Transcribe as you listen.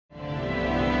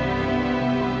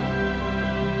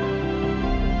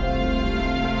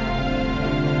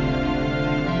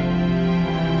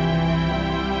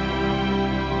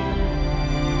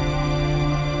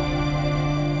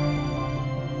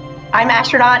I'm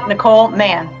astronaut Nicole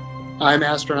Mann. I'm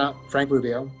astronaut Frank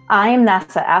Rubio. I'm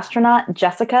NASA astronaut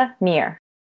Jessica Meir.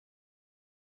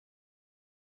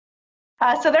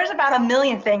 So there's about a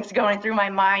million things going through my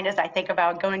mind as I think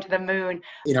about going to the moon.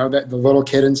 You know, the little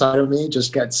kid inside of me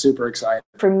just gets super excited.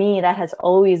 For me, that has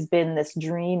always been this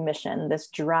dream mission, this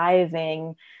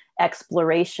driving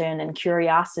exploration and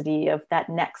curiosity of that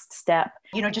next step.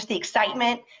 You know, just the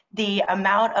excitement, the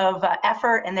amount of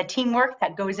effort and the teamwork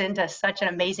that goes into such an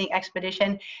amazing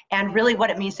expedition, and really what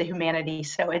it means to humanity.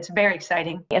 So it's very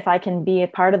exciting. If I can be a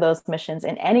part of those missions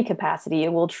in any capacity,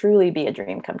 it will truly be a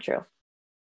dream come true.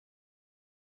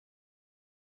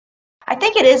 I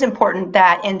think it is important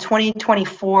that in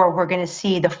 2024, we're going to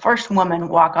see the first woman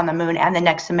walk on the moon and the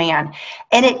next man.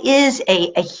 And it is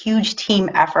a huge team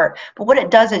effort. But what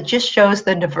it does, it just shows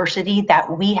the diversity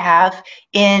that we have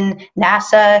in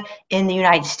NASA, in the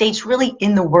United States, really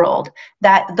in the world,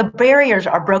 that the barriers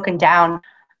are broken down.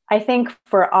 I think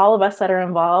for all of us that are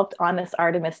involved on this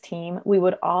Artemis team, we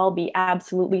would all be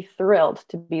absolutely thrilled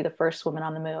to be the first woman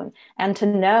on the moon. And to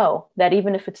know that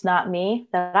even if it's not me,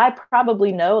 that I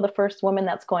probably know the first woman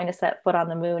that's going to set foot on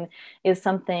the moon is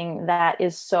something that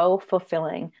is so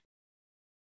fulfilling.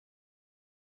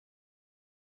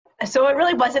 So it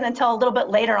really wasn't until a little bit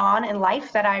later on in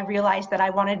life that I realized that I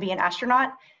wanted to be an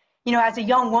astronaut. You know, as a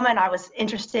young woman, I was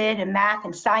interested in math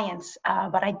and science,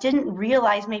 but I didn't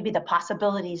realize maybe the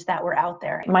possibilities that were out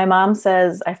there. My mom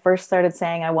says I first started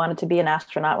saying I wanted to be an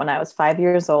astronaut when I was 5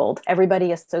 years old.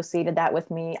 Everybody associated that with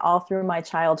me all through my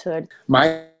childhood.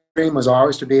 My dream was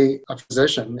always to be a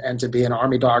physician and to be an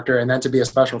Army doctor and then to be a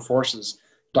special forces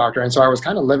doctor. And so I was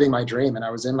kind of living my dream and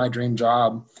I was in my dream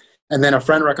job. And then a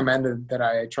friend recommended that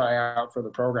I try out for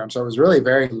the program. So it was really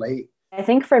very late. I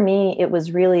think for me, it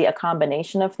was really a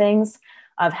combination of things,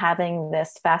 of having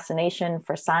this fascination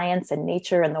for science and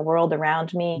nature and the world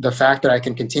around me. The fact that I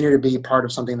can continue to be part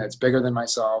of something that's bigger than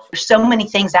myself. There's so many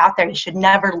things out there. You should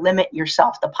never limit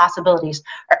yourself. The possibilities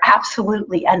are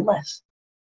absolutely endless.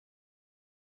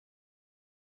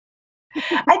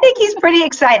 I think he's pretty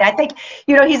excited. I think,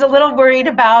 you know, he's a little worried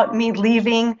about me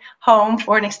leaving home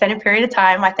for an extended period of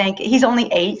time. I think he's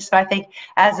only 8, so I think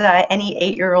as any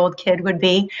 8-year-old kid would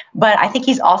be. But I think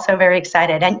he's also very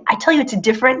excited. And I tell you, it's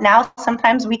different now.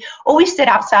 Sometimes we always sit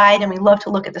outside and we love to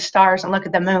look at the stars and look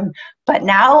at the moon. But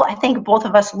now I think both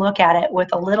of us look at it with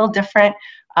a little different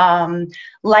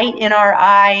light in our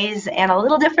eyes and a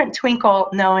little different twinkle,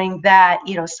 knowing that,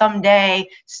 you know, someday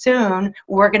soon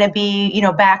we're going to be, you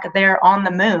know, back there on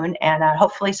the moon, and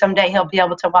hopefully someday he'll be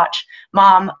able to watch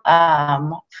mom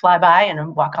fly by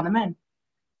and walk on the moon.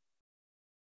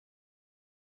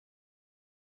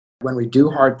 When we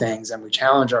do hard things and we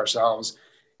challenge ourselves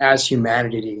as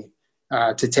humanity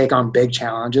to take on big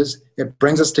challenges, it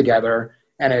brings us together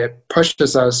and it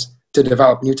pushes us to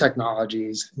develop new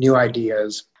technologies, new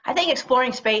ideas. I think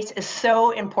exploring space is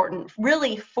so important,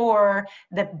 really, for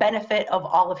the benefit of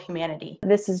all of humanity.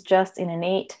 This is just an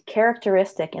innate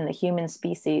characteristic in the human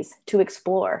species to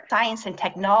explore. Science and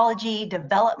technology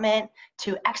development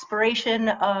to exploration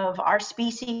of our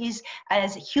species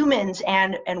as humans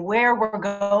and where we're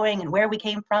going and where we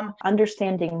came from.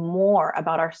 Understanding more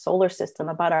about our solar system,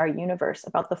 about our universe,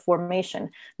 about the formation,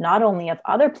 not only of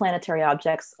other planetary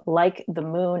objects like the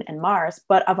moon and Mars,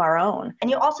 but of our own. And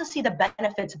you also see the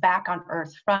benefits back on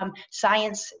Earth from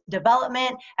science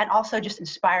development and also just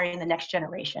inspiring the next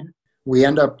generation. We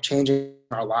end up changing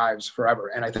our lives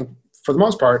forever. And I think for the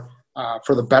most part,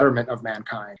 for the betterment of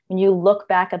mankind. When you look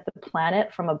back at the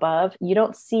planet from above, you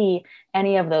don't see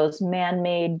any of those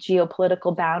man-made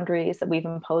geopolitical boundaries that we've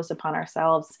imposed upon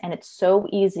ourselves. And it's so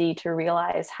easy to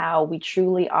realize how we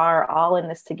truly are all in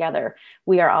this together.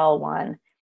 We are all one.